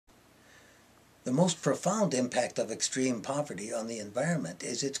The most profound impact of extreme poverty on the environment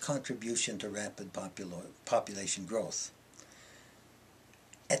is its contribution to rapid population growth.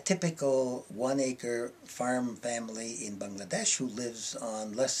 A typical 1 acre farm family in Bangladesh who lives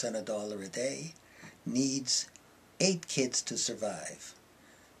on less than $1 a day needs 8 kids to survive.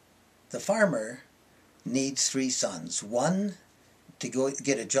 The farmer needs 3 sons. One to go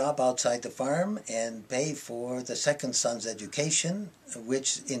get a job outside the farm and pay for the second son's education,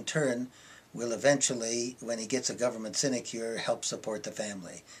 which in turn will eventually, when he gets a government sinecure, help support the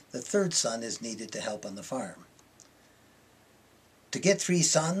family. The third son is needed to help on the farm. To get 3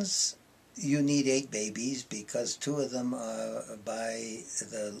 sons, you need 8 babies because 2 of them, by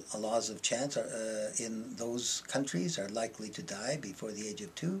the laws of chance, in those countries are likely to die before the age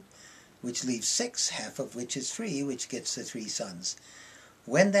of 2, which leaves 6, half of which is 3, which gets the 3 sons.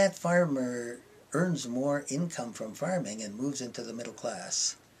 When that farmer earns more income from farming and moves into the middle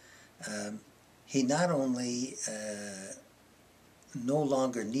class, he not only no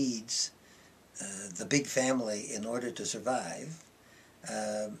longer needs the big family in order to survive,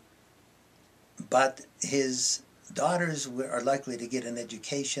 but his daughters are likely to get an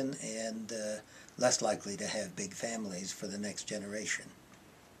education and less likely to have big families for the next generation.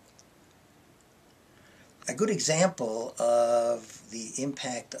 A good example of the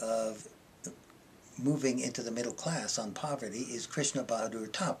impact of moving into the middle class on poverty is Krishna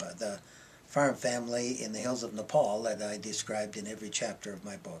Bahadur Thapa, the farm family in the hills of Nepal that I described in every chapter of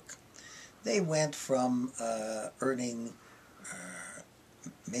my book. They went from earning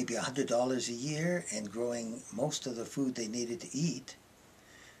maybe $100 a year and growing most of the food they needed to eat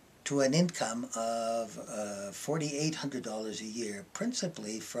to an income of $4,800 a year,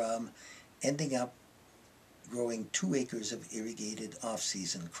 principally from ending up growing 2 acres of irrigated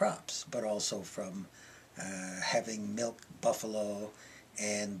off-season crops, but also from having milk buffalo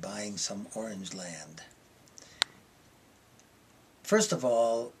and buying some orange land. First of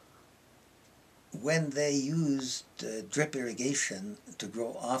all, when they used drip irrigation to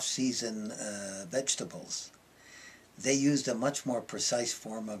grow off-season vegetables, they used a much more precise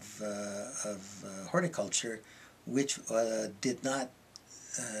form of horticulture, which did not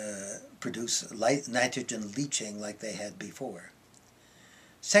produce nitrogen leaching like they had before.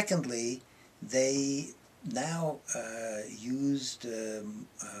 Secondly, they now used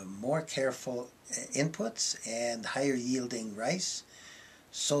more careful inputs and higher yielding rice,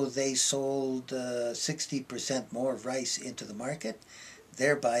 so they sold 60% more rice into the market,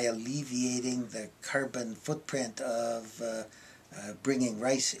 thereby alleviating the carbon footprint of bringing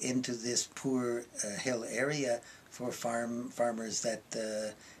rice into this poor hill area for farmers that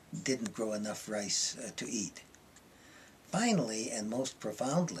didn't grow enough rice to eat. Finally, and most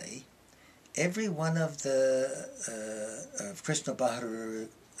profoundly, every one of Krishna Bahadur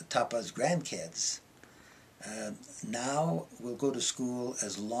Thapa's grandkids now will go to school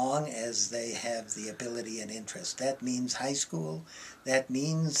as long as they have the ability and interest. That means high school. That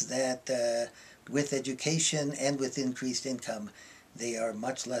means that with education and with increased income, they are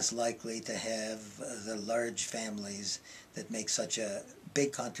much less likely to have the large families that make such a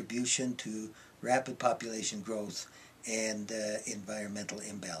big contribution to rapid population growth and environmental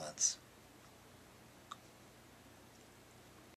imbalance.